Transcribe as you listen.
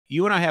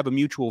you and I have a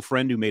mutual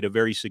friend who made a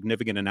very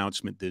significant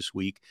announcement this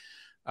week.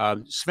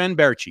 Sven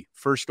Baertschi,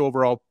 first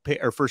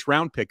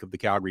round pick of the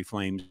Calgary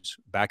Flames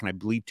back in, I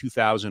believe,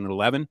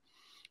 2011.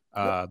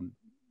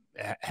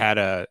 Had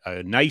a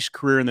nice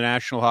career in the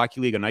National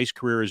Hockey League, a nice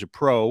career as a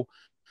pro.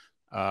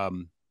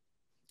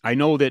 I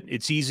know that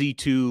it's easy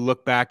to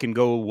look back and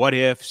go what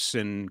ifs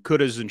and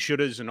couldas and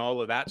shouldas and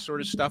all of that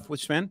sort of stuff with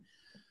Sven.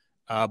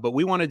 But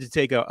we wanted to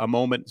take a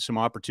moment, some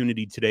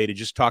opportunity today to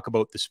just talk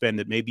about the Sven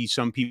that maybe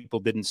some people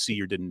didn't see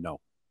or didn't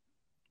know.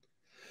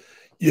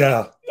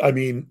 Yeah, I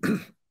mean,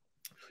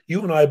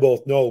 you and I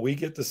both know we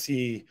get to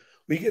see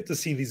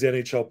these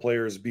NHL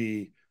players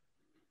be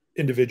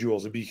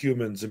individuals and be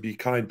humans and be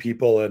kind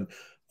people. And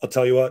I'll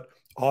tell you what,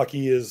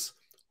 hockey is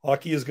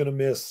going to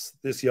miss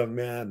this young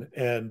man.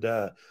 And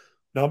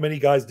not many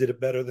guys did it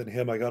better than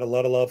him. I got a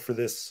lot of love for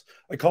this.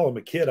 I call him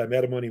a kid. I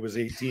met him when he was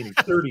 18. He's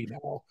 30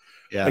 now.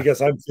 Yeah. I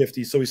guess I'm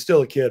 50, so he's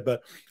still a kid,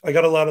 but I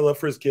got a lot of love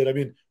for his kid. I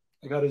mean,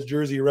 I got his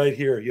jersey right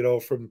here, you know,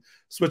 from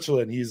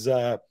Switzerland. He's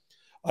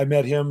I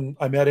met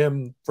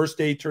him first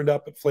day he turned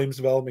up at Flames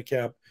development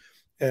camp,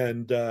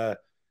 and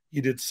he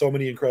did so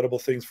many incredible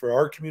things for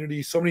our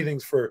community, so many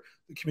things for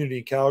the community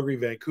in Calgary,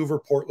 Vancouver,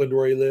 Portland,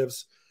 where he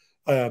lives.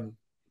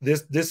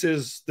 This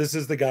is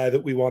the guy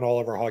that we want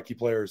all of our hockey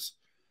players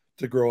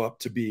to grow up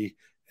to be,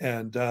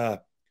 and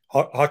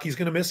hockey's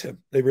going to miss him.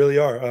 They really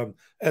are.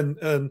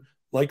 And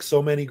like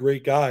so many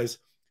great guys,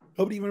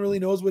 nobody even really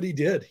knows what he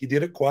did. He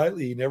did it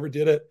quietly. He never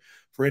did it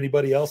for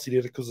anybody else. He did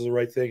it because of the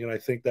right thing. And I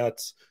think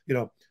that's, you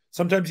know,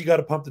 sometimes you got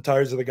to pump the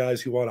tires of the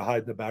guys who want to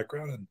hide in the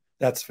background, and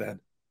that's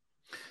Sven.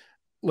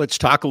 Let's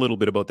talk a little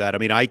bit about that. I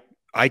mean,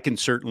 I can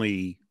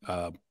certainly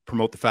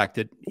promote the fact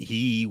that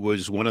he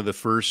was one of the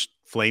first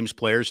Flames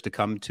players to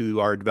come to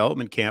our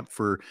development camp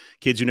for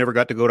kids who never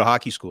got to go to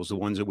hockey schools, the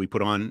ones that we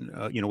put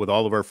on, you know, with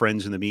all of our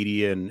friends in the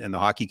media and the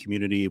hockey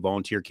community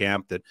volunteer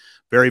camp that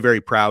very,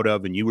 very proud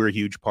of. And you were a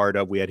huge part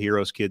of. We had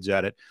Heroes kids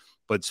at it.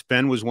 But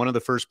Sven was one of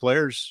the first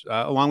players,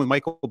 along with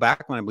Michael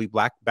Backlund. I believe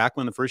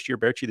Backlund the first year,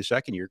 Baertschi the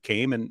second year,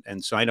 came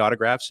and signed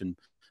autographs and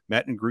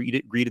met and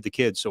greeted the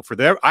kids. So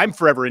I'm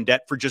forever in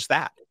debt for just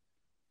that.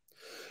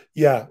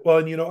 Yeah. Well,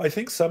 and, you know, I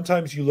think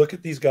sometimes you look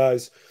at these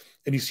guys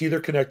and you see they're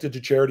connected to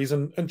charities,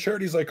 and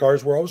charities like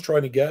ours, we're always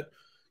trying to get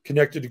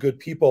connected to good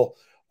people.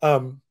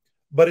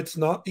 But it's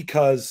not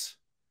because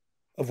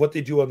of what they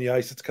do on the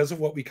ice. It's because of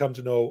what we come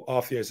to know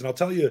off the ice. And I'll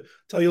tell you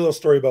a little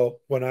story about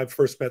when I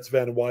first met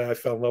Sven and why I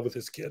fell in love with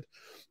this kid.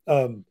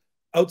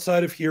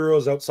 Outside of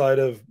Heroes, outside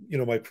of, you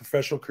know, my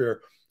professional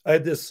career, I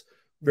had this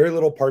very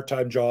little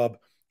part-time job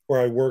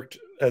where I worked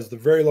as the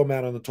very low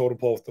man on the totem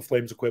pole with the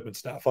Flames equipment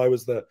staff. I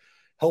was the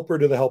helper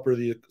to the helper,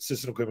 the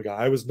assistant equipment guy.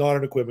 I was not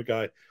an equipment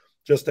guy,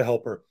 just a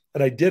helper.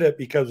 And I did it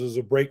because it was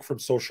a break from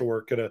social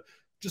work and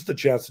just a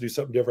chance to do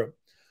something different.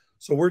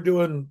 So we're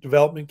doing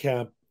development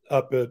camp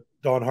up at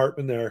Don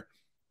Hartman there,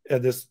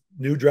 and this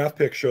new draft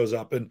pick shows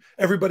up, and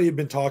everybody had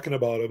been talking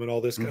about him and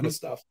all this kind of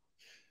stuff.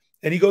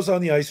 And he goes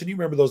on the ice, and you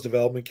remember those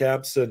development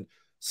camps, and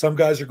some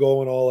guys are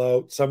going all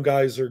out, some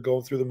guys are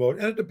going through the mode,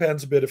 and it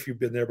depends a bit if you've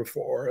been there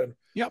before and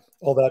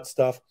all that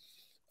stuff.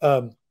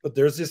 But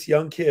there's this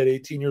young kid,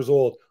 18 years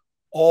old,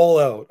 all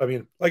out. I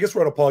mean, I guess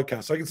we're on a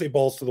podcast, so I can say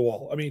balls to the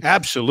wall. I mean,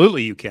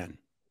 absolutely, you can.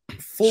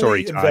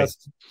 Fully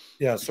invested.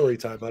 Yeah, sorry,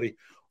 Ty, buddy.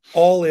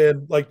 All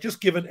in, like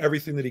just given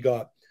everything that he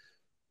got.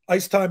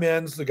 Ice time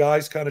ends, the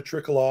guys kind of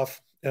trickle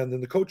off, and then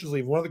the coaches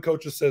leave. One of the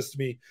coaches says to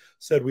me,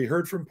 we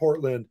heard from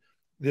Portland,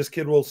 this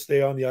kid will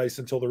stay on the ice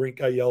until the rink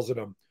guy yells at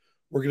him.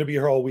 We're going to be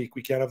here all week.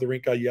 We can't have the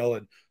rink guy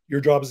yelling.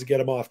 Your job is to get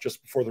him off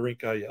just before the rink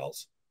guy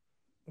yells.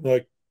 I'm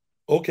like,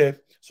 okay.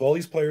 So all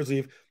these players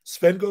leave.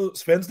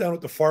 Sven's down at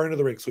the far end of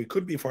the rink, so he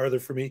couldn't be farther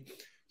from me.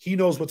 He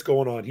knows what's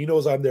going on. He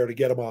knows I'm there to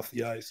get him off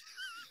the ice.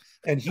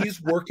 And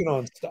he's working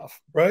on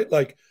stuff, right?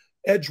 Like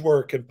edge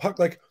work and puck,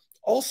 like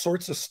all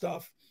sorts of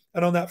stuff.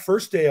 And on that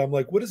first day, I'm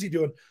like, what is he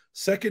doing?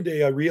 Second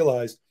day, I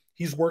realized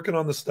he's working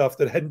on the stuff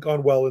that hadn't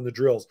gone well in the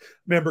drills.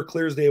 Remember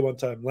Clear's Day one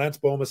time, Lance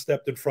Boma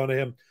stepped in front of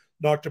him,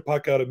 knocked a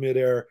puck out of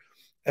midair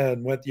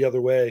and went the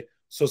other way.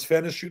 So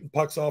Sven is shooting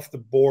pucks off the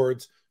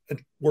boards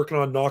and working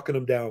on knocking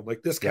them down,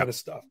 like this kind of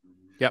stuff.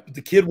 Yep. But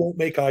the kid won't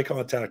make eye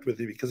contact with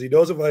you because he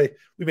knows if we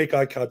make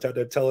eye contact,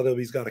 I tell him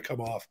he's got to come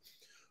off.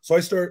 So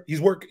he's down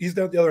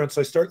at the other end.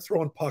 So I start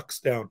throwing pucks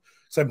down.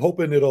 So I'm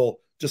hoping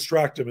it'll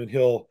distract him and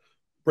he'll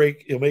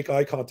make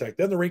eye contact.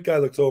 Then the rink guy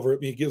looks over at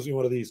me, gives me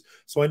one of these.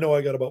 So I know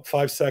I got about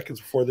 5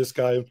 seconds before this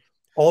guy.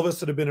 All of us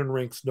that have been in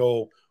rinks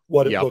know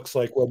what it looks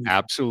like when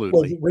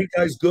the rink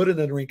guy's good and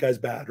then the rink guy's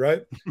bad,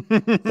 right?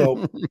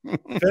 So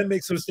Ben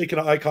makes a mistake in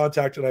eye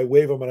contact and I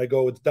wave him and I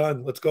go, it's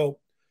done, let's go.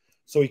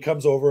 So he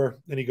comes over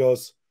and he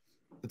goes,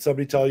 did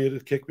somebody tell you to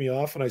kick me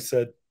off? And I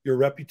said, your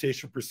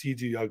reputation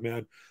precedes you, young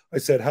man. I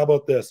said, how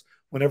about this?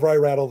 Whenever I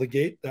rattle the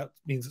gate, that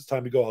means it's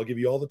time to go. I'll give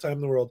you all the time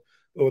in the world.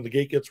 But when the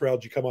gate gets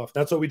rattled, you come off.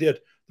 That's what we did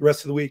the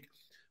rest of the week.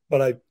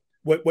 But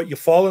what you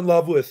fall in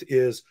love with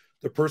is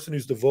the person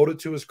who's devoted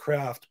to his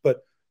craft.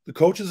 But the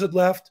coaches had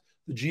left,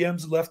 the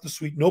GMs had left the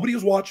suite. Nobody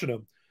was watching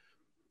them.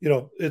 You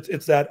know,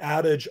 it's that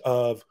adage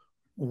of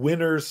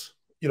winners,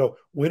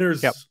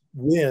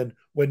 win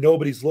when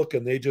nobody's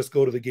looking, they just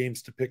go to the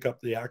games to pick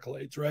up the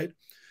accolades, right?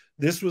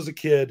 This was a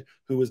kid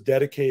who was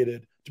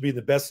dedicated to being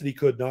the best that he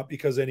could, not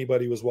because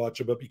anybody was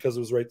watching, but because it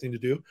was the right thing to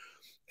do.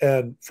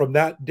 And from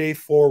that day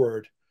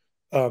forward,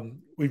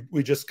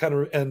 we just kind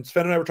of, and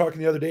Sven and I were talking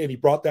the other day, and he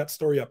brought that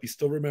story up. He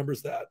still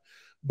remembers that.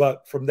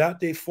 But from that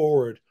day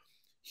forward,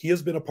 he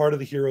has been a part of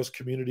the Heroes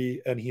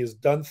community, and he has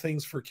done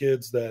things for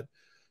kids that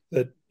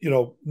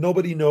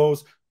nobody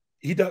knows.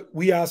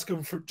 We ask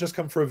him for just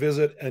come for a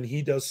visit, and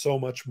he does so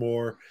much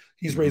more.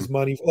 He's raised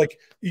money. Like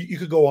you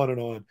could go on and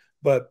on,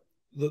 but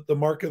the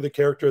mark of the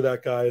character of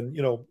that guy, and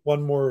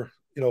one more,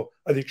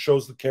 I think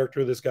shows the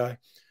character of this guy.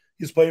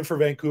 He's playing for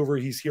Vancouver.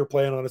 He's here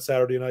playing on a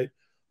Saturday night.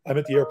 I'm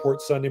at the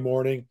airport Sunday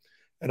morning,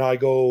 and I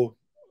go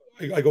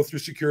through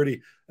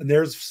security, and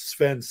there's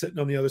Sven sitting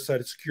on the other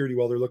side of security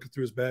while they're looking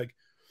through his bag,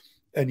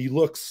 and he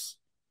looks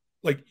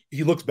bad.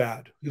 He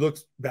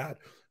looks bad.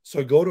 So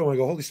I go to him. I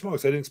go, holy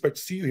smokes! I didn't expect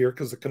to see you here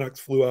because the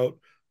Canucks flew out.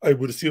 I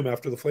would assume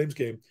after the Flames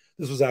game.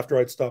 This was after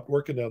I'd stopped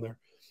working down there,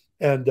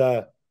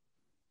 and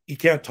he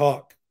can't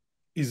talk.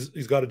 He's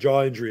got a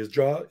jaw injury. His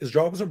jaw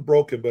wasn't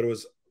broken, but it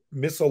was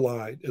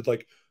misaligned. It's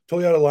like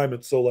totally out of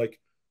alignment. So like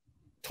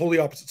totally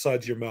opposite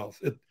sides of your mouth.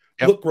 It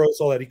looked gross,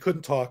 all that. He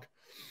couldn't talk.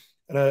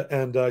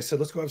 And I said,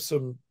 let's go have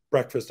some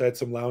breakfast. I had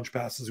some lounge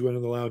passes. We went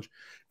in the lounge,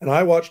 and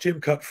I watched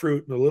him cut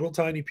fruit in little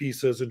tiny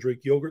pieces and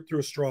drink yogurt through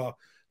a straw. And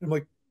I'm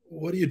like,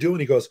 what are you doing?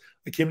 He goes,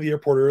 I came to the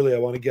airport early. I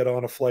want to get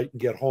on a flight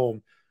and get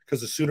home,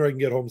 because the sooner I can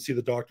get home and see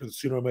the doctor, the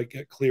sooner I might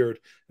get cleared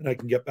and I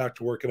can get back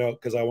to working out,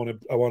 because I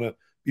want to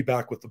be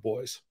back with the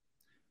boys.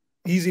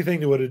 Easy thing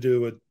to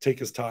do would take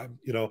his time,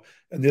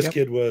 and this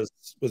kid was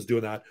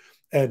doing that.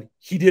 And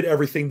he did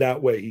everything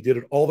that way. He did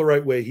it all the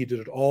right way. He did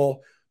it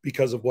all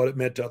because of what it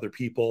meant to other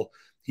people.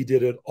 He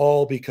did it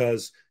all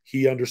because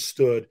he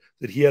understood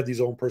that he had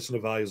these own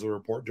personal values that were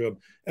important to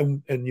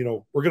him.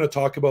 And we're going to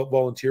talk about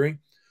volunteering.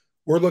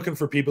 We're looking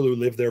for people who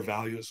live their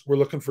values. We're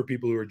looking for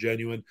people who are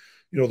genuine.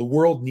 The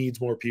world needs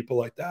more people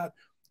like that.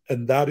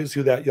 And that is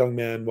who that young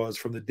man was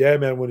from the day I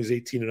met him when he was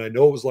 18. And I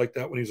know it was like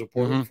that when he was in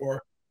Portland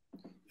before.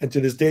 And to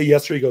this day,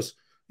 yesterday, he goes,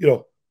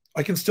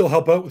 I can still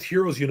help out with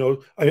Heroes.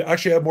 I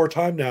actually have more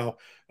time now.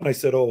 And I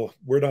said, oh,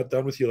 we're not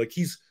done with you. Like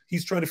he's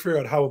trying to figure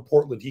out how in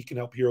Portland he can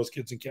help Heroes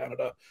kids in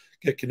Canada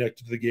get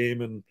connected to the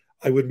game. And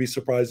I wouldn't be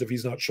surprised if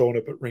he's not showing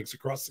up at rinks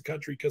across the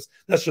country, because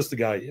that's just the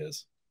guy he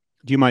is.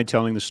 Do you mind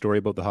telling the story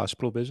about the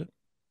hospital visit?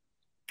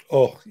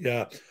 Oh,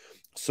 yeah.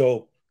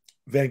 So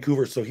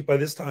Vancouver. So by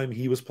this time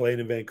he was playing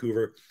in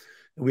Vancouver,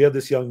 and we had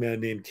this young man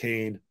named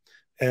Kane,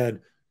 and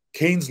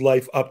Kane's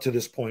life up to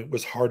this point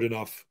was hard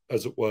enough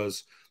as it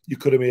was. You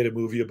could have made a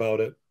movie about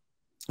it.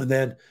 And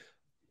then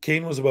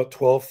Kane was about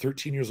 12,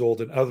 13 years old,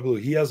 and out of the blue,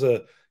 he has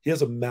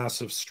a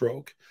massive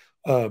stroke.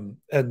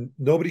 And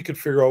nobody could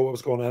figure out what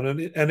was going on.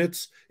 And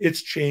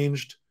it's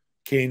changed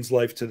Kane's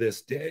life to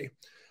this day.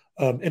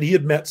 And he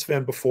had met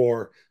Sven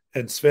before,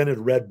 and Sven had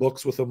read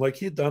books with him. Like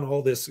he had done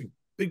all this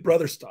big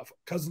brother stuff,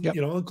 cousin,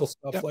 uncle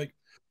stuff. Like,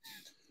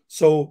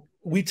 so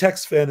we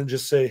text Sven and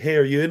just say, hey,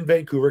 are you in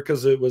Vancouver?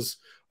 Cause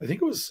I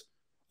think it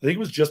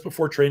was just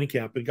before training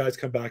camp, and guys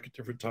come back at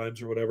different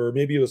times or whatever. Or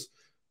maybe it was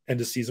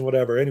end of season,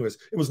 whatever. Anyways,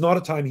 it was not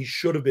a time he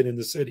should have been in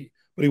the city,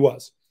 but he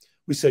was.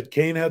 We said,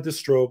 Kane had this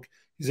stroke.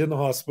 He's in the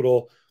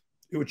hospital.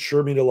 It would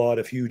sure mean a lot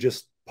if you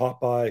just pop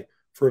by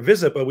for a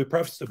visit, but we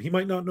prefaced him. He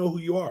might not know who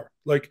you are.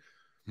 Like,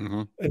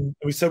 and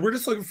we said, we're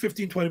just looking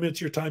 15, 20 minutes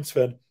of your time,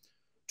 Sven.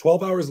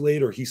 12 hours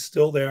later, he's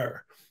still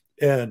there.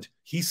 And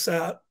he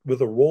sat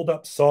with a rolled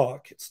up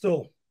sock. It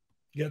still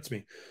gets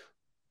me.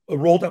 A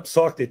rolled up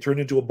sock they turned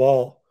into a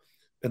ball,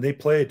 and they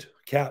played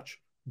catch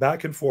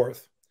back and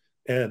forth,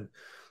 and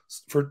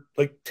for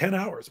like 10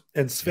 hours.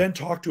 And Sven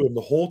talked to him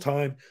the whole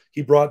time.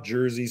 He brought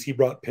jerseys, he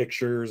brought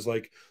pictures,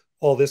 like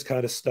all this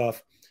kind of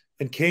stuff.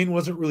 And Kane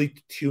wasn't really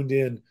tuned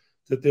in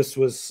that this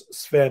was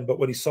Sven, but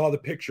when he saw the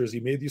pictures, he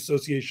made the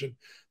association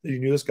that he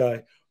knew this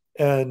guy.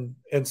 And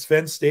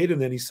Sven stayed,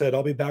 and then he said,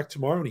 I'll be back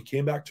tomorrow. And he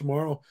came back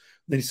tomorrow. And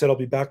then he said, I'll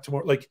be back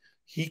tomorrow. Like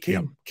he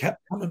kept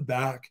coming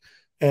back.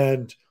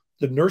 And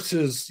the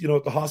nurses,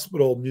 at the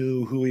hospital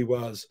knew who he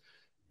was.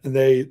 And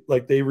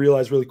they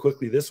realized really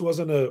quickly, this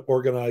wasn't an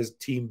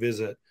organized team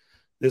visit.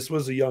 This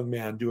was a young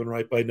man doing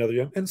right by another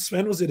young. And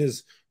Sven was in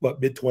his,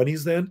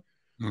 mid-20s then?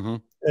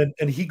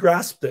 And he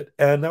grasped it.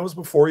 And that was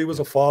before he was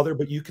a father,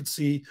 but you could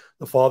see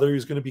the father he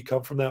was going to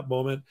become from that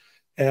moment.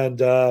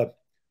 And,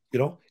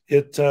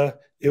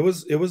 it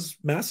was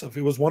massive.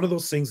 It was one of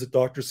those things that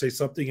doctors say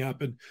something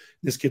happened in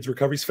this kid's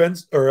recovery.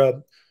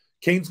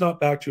 Kane's not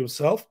back to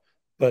himself,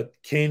 but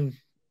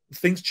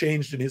things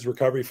changed in his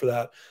recovery for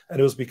that. And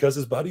it was because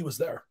his buddy was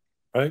there.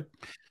 Right.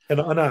 And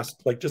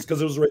unasked, just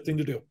because it was the right thing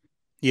to do.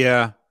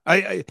 Yeah.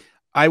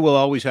 I will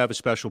always have a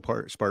special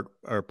part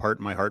in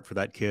my heart for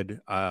that kid.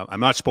 I'm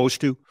not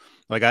supposed to,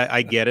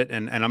 I get it.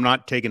 And I'm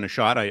not taking a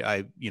shot.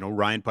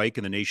 Ryan Pike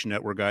and the Nation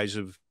Network guys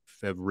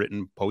have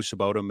written posts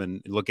about him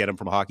and look at him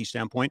from a hockey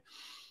standpoint.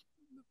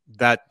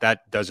 That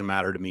doesn't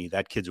matter to me.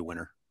 That kid's a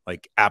winner.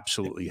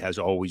 Absolutely has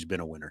always been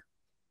a winner.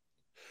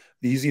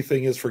 The easy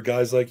thing is for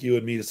guys like you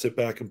and me to sit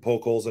back and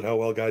poke holes at how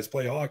well guys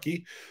play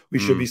hockey. We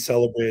should be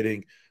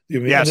celebrating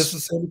and this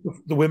is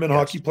the women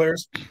hockey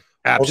players.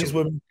 Absolutely. All these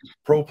women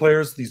pro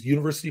players, these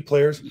university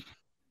players,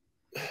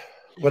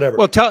 whatever.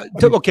 Well,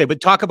 okay,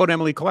 but talk about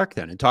Emily Clark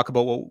then, and talk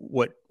about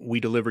what we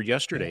delivered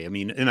yesterday. I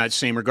mean, in that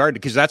same regard,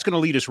 because that's going to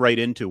lead us right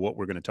into what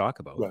we're going to talk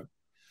about. Right.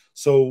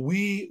 So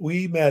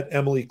we met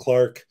Emily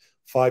Clark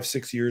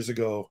 5-6 years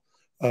ago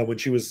when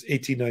she was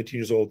 18, 19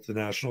 years old, the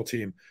national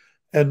team.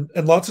 And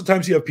lots of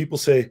times you have people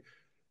say,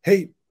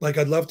 hey, like,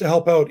 I'd love to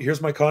help out.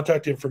 Here's my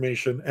contact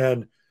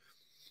information.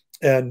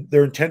 And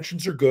their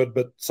intentions are good,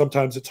 but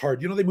sometimes it's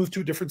hard. You know, they move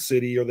to a different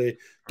city, or they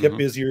get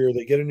busier, or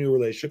they get a new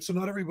relationship. So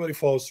not everybody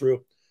follows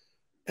through.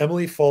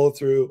 Emily followed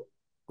through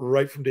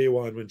right from day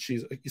one. When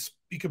you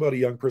speak about a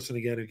young person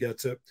again who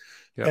gets it.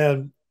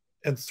 Yep.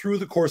 And through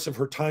the course of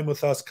her time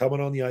with us,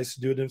 coming on the ice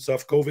and doing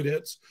stuff, COVID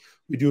hits,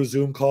 we do a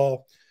Zoom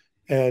call,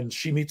 and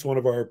she meets one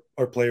of our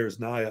players,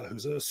 Naya,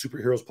 who's a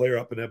superheroes player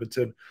up in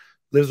Edmonton,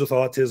 lives with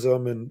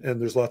autism,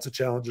 and there's lots of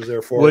challenges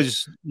there for her.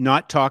 Was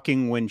not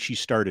talking when she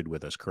started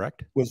with us,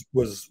 correct?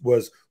 Was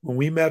when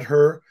we met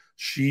her,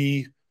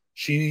 she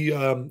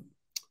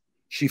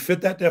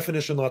fit that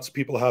definition lots of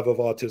people have of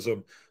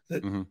autism,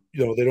 that you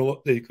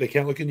know, they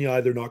can't look in the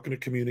eye, they're not going to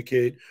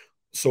communicate,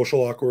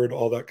 social awkward,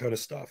 all that kind of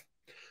stuff.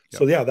 Yep.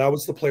 So yeah, that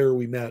was the player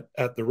we met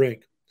at the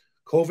rink.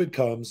 COVID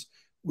comes,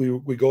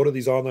 we go to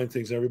these online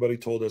things, and everybody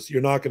told us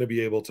you're not going to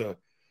be able to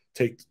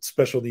take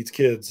special needs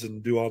kids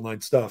and do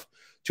online stuff.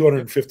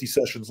 250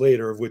 sessions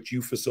later, of which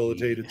you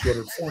facilitated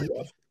 240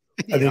 of.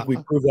 I think we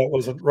proved that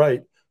wasn't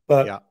right.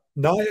 But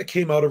Naya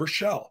came out of her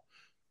shell.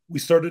 We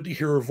started to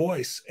hear her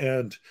voice,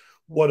 and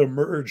what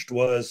emerged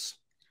was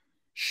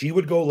she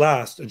would go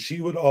last, and she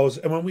would always,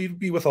 and when we'd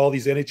be with all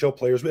these NHL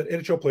players, we had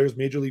NHL players,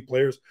 major league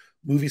players,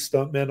 movie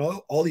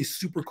stuntmen, all these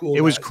super cool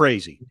guys. Was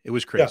crazy. It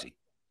was crazy. Yeah.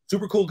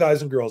 Super cool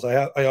guys and girls.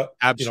 I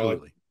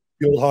absolutely,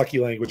 you know, the old hockey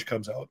language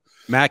comes out.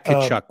 Matt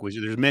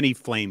Tkachuk there's many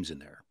flames in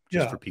there,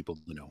 just for people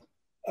to know.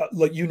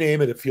 Like you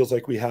name it, it feels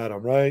like we had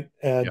them, right?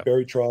 And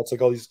Barry Trotz,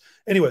 like all these.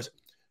 Anyways,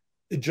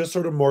 it just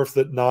sort of morphed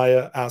that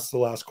Naya asked the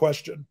last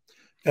question,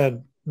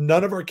 and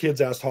none of our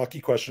kids asked hockey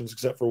questions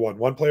except for one.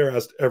 One player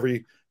asked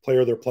every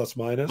player their plus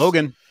minus.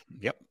 Logan.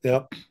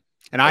 Yep.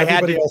 And I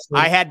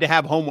had to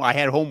have homework. I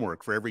had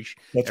homework for every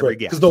right,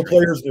 guest, because no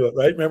players knew it,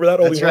 right? Remember that?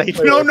 That's right.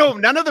 No,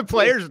 none of the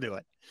players knew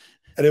it.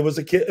 And it was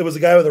a kid. It was a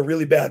guy with a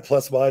really bad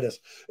plus minus.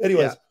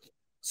 Anyways.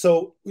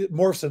 So it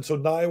morphs in. So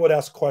Naya would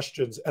ask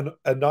questions, and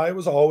Naya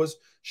was always,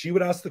 she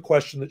would ask the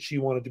question that she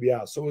wanted to be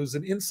asked. So it was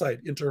an insight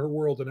into her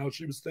world and how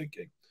she was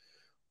thinking.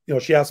 You know,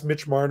 she asked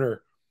Mitch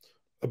Marner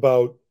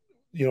about,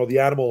 you know, the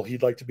animal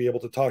he'd like to be able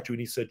to talk to, and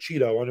he said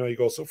cheetah. I know you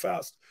go so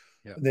fast.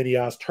 Yeah. And then he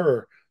asked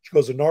her, she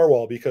goes, a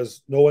narwhal,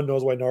 because no one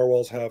knows why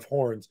narwhals have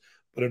horns,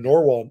 but a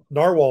narwhal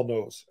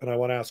knows, and I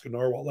want to ask a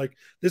narwhal. Like,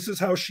 this is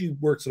how she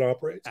works and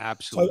operates.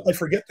 Absolutely. So I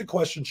forget the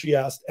question she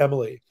asked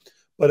Emily,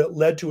 but it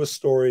led to a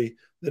story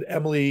that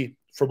Emily,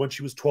 from when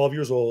she was 12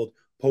 years old,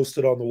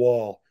 posted on the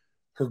wall.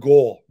 Her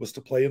goal was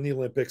to play in the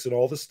Olympics, and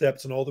all the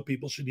steps and all the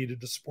people she needed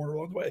to support her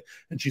along the way.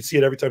 And she'd see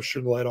it every time she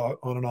turned the light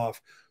on and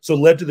off. So it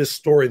led to this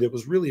story that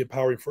was really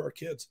empowering for our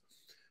kids.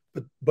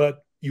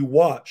 But you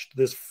watched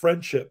this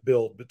friendship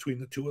build between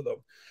the two of them.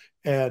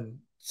 And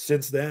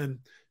since then,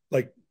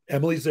 like,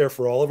 Emily's there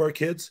for all of our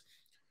kids,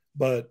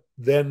 but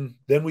then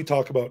we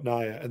talk about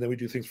Naya, and then we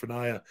do things for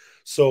Naya.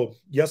 So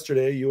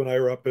yesterday, you and I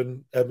were up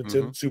in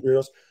Edmonton,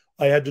 Superheroes.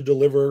 I had to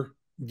deliver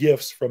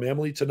gifts from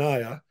Emily to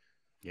Naya.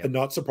 Yep. And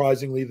not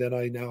surprisingly, then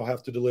I now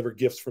have to deliver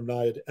gifts from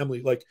Naya to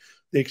Emily. Like,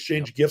 they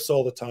exchange gifts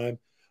all the time.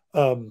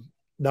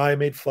 Naya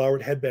made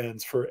flowered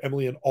headbands for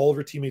Emily and all of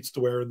her teammates to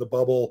wear in the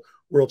Bubble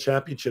World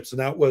Championships. And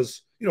that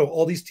was, you know,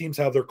 all these teams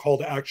have their call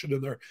to action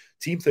and their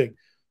team thing.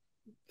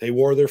 They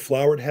wore their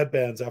flowered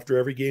headbands after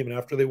every game, and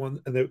after they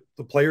won, and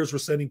the players were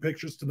sending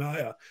pictures to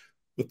Naya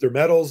with their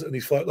medals and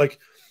these flowers. Like,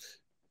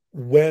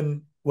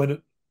 when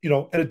you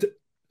know, and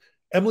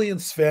Emily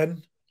and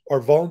Sven are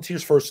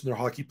volunteers first and they're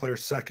hockey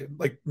players second.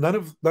 Like, none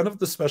of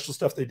the special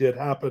stuff they did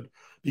happened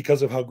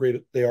because of how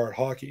great they are at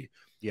hockey.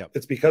 Yeah,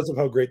 it's because of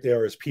how great they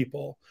are as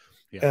people.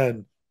 Yeah.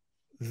 And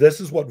this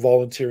is what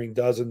volunteering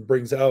does and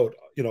brings out.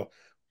 You know,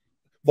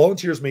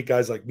 volunteers make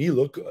guys like me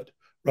look good,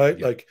 right?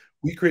 Yeah. Like,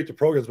 we create the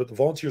programs, but the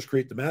volunteers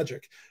create the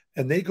magic,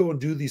 and they go and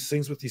do these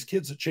things with these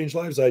kids that change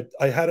lives. I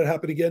had it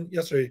happen again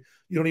yesterday.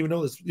 You don't even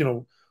know this. You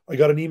know, I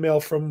got an email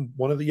from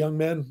one of the young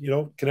men, you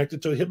know,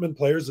 connected to Hitman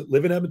players that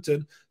live in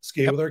Edmonton,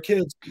 skate with our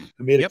kids,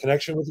 who made a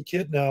connection with a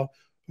kid now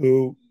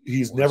who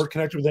he's never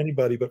connected with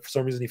anybody, but for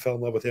some reason he fell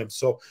in love with him.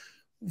 So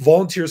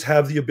volunteers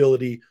have the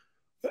ability.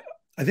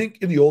 I think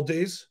in the old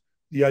days,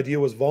 the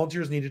idea was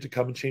volunteers needed to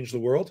come and change the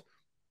world.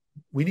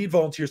 We need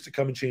volunteers to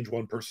come and change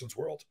one person's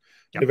world.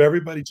 Yep. If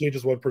everybody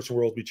changes one person's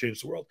world, we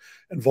change the world.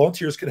 And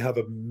volunteers can have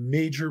a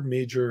major,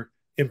 major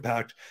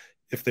impact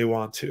if they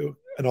want to.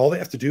 And all they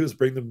have to do is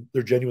bring them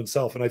their genuine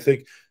self. And I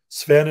think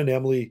Sven and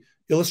Emily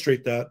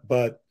illustrate that,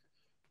 but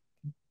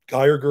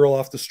guy or girl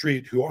off the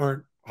street who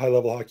aren't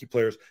high-level hockey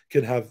players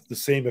can have the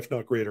same, if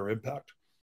not greater, impact.